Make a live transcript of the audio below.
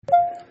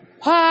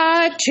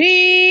Patricia,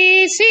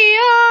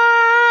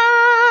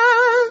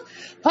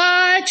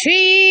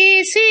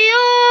 Patricia,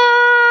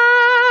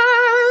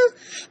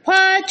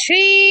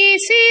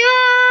 Patricia,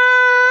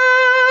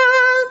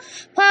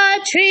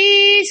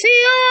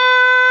 Patricia,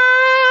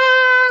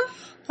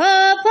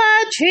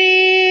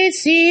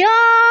 Patricia,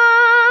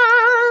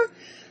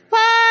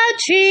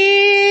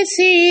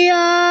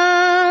 Patricia,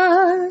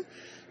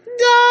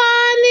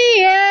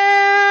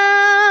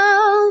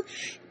 Daniel,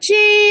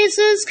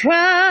 Jesus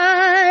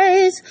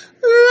Christ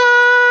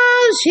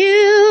loves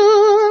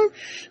you.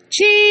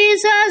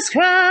 Jesus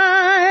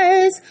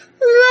Christ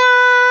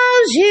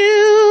loves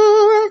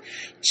you.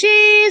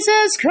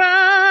 Jesus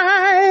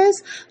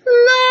Christ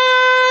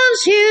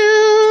loves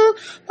you.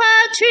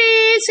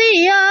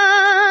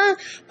 Patricia,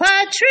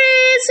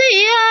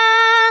 Patricia,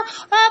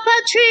 oh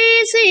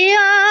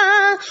Patricia,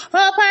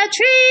 oh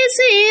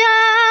Patricia,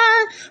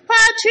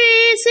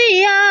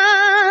 Patricia,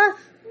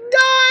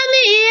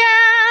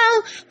 Daniel,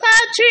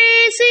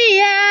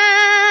 Patricia,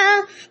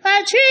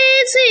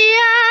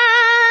 Patricia,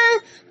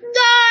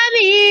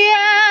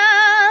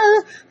 Daniel,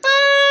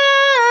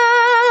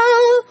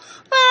 oh,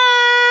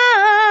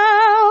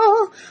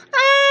 oh,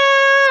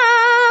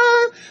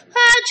 oh,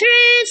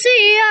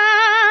 Patricia,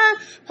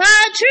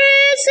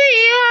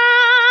 Patricia,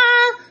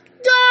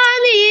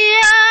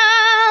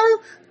 Daniel,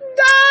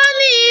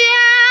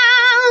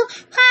 Daniel,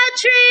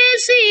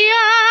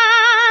 Patricia,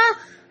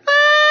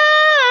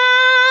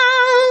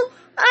 oh,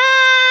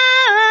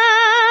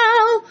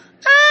 oh,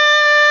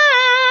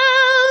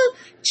 oh,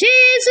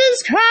 Jesus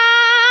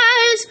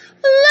Christ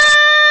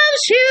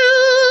loves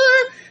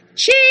you.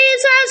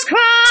 Jesus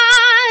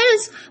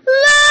Christ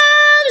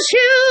loves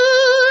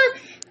you.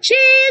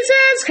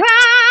 Jesus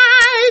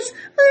Christ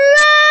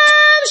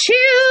loves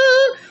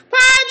you.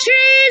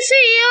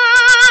 Patricia,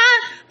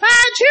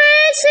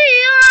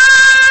 Patricia,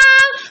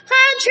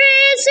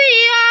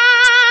 Patricia,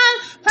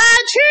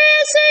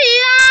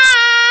 Patricia.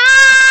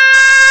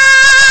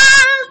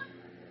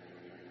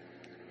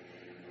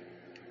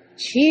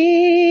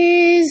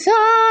 Jesus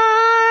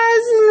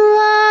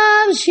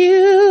loves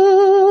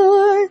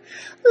you,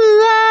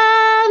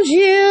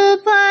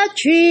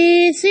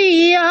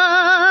 Patricia,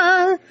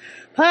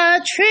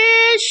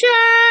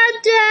 Patricia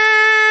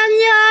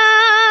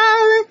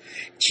Daniel.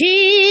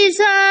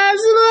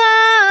 Jesus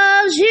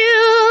loves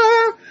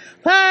you,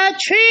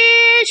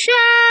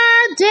 Patricia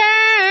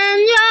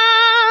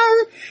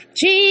Daniel.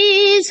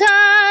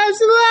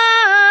 Jesus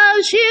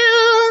loves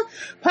you,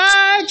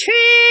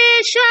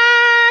 Patricia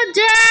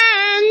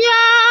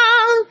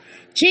Daniel.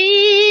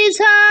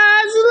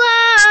 Jesus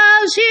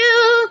loves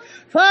you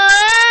forever,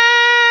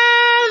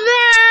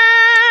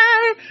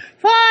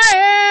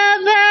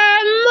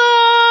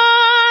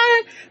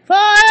 forevermore,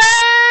 forever,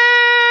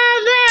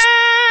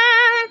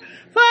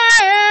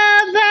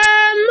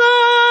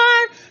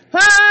 forevermore.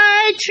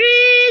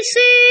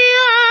 Patricia,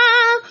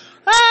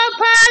 oh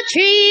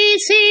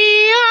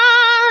Patricia,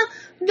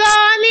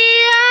 Daniel,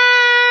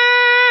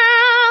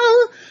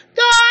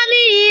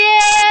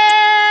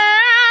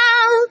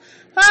 Daniel,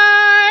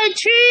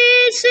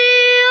 Patricia,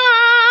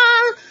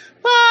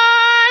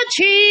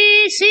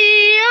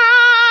 Patricia,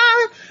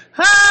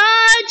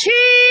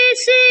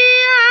 Patricia,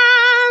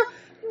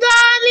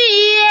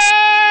 Daniel,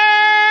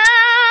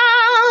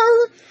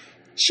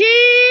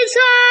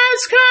 Jesus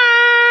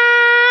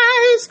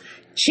Christ,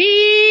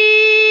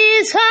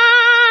 Jesus,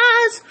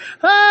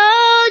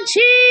 oh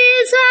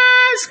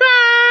Jesus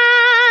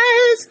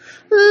Christ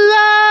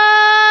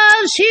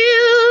loves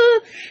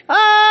you,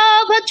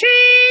 oh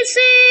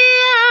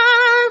Patricia,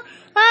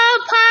 oh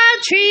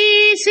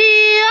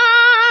Patricia,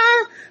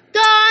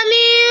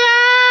 Daniel,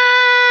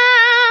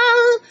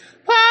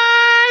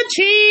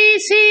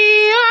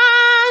 Patricia,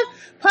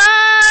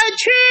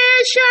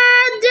 Patricia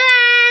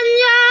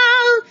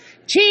Daniel,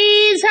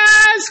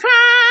 Jesus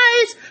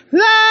Christ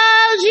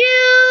loves you,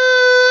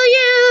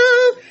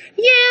 forever,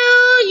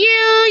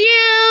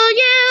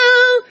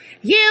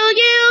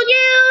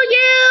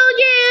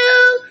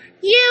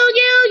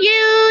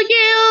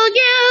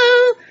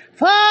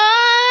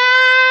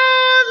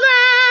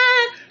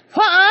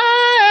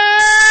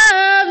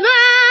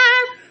 forever,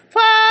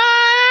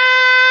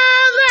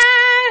 forever,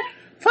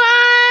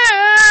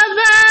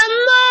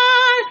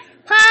 forevermore.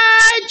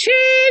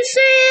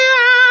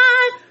 Patricia,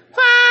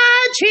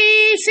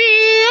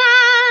 Patricia,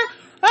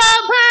 oh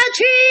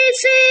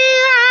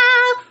Patricia,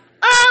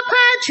 oh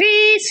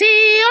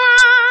Patricia,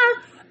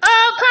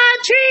 oh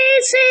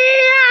Patricia,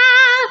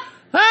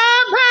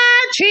 oh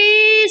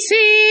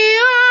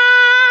Patricia,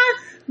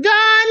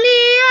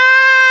 Daniel,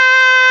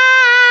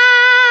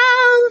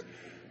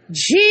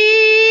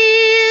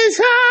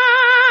 Jesus,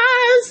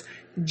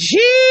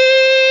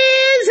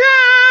 Jesus,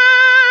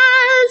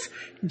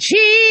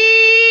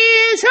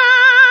 Jesus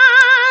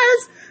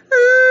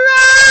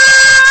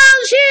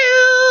loves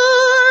you,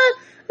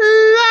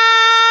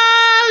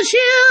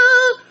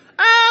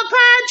 oh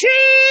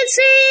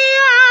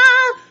Patricia,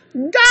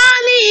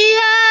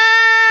 Daniel,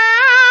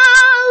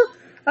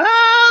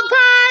 oh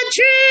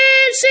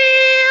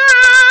Patricia,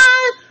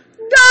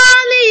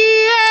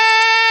 Daniel,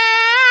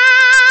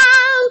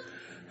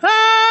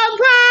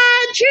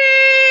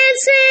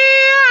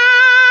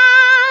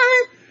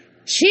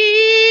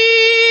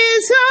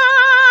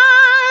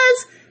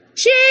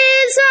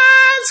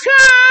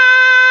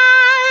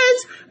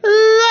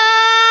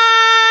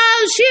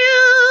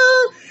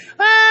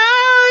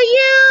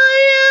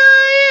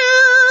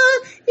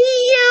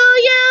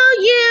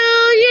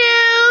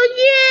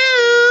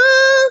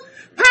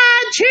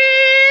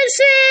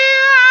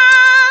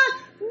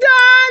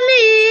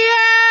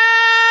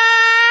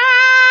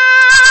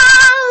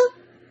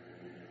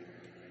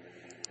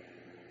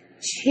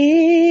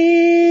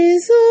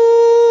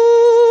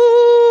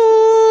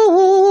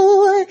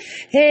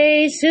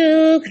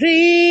 Jesu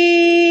Cristo,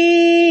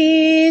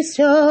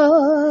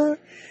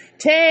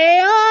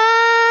 te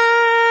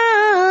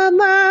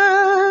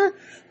ama,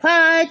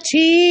 Patricia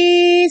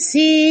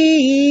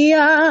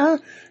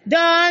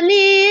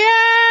Daniel,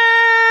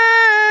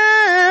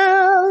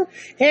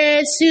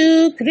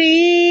 Jesu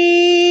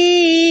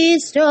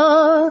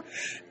Cristo,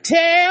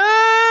 te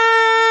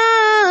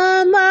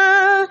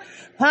ama,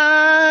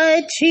 Patricia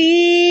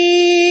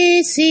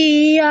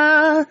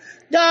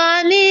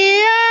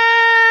Daniel,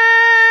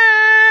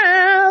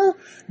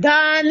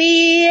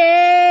 Daniel.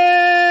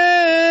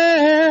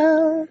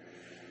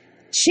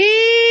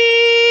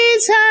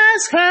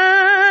 Jesus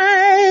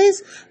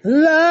Christ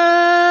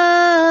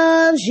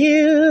loves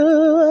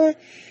you.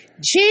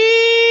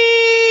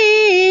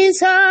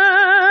 Jesus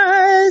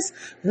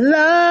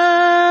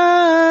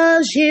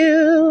loves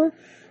you.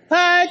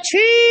 Patricia,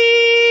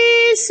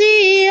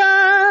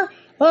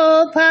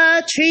 oh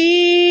Patricia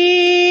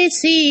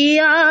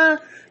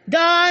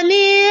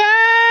Daniel,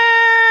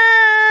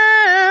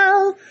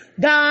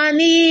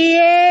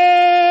 Daniel.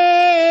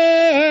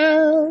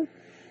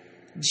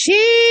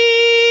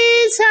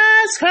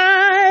 Jesus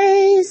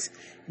Christ,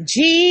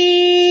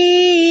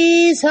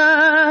 Jesus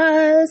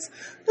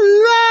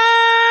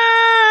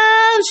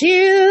loves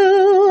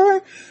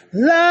you,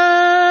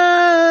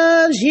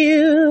 loves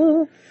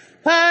you.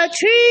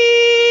 Patricia,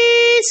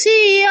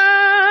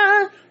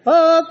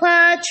 oh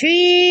Patricia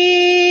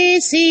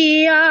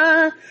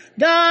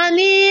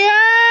Daniel,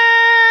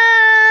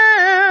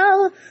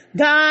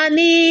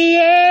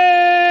 Daniel.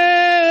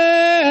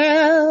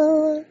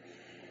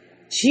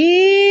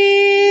 Jesus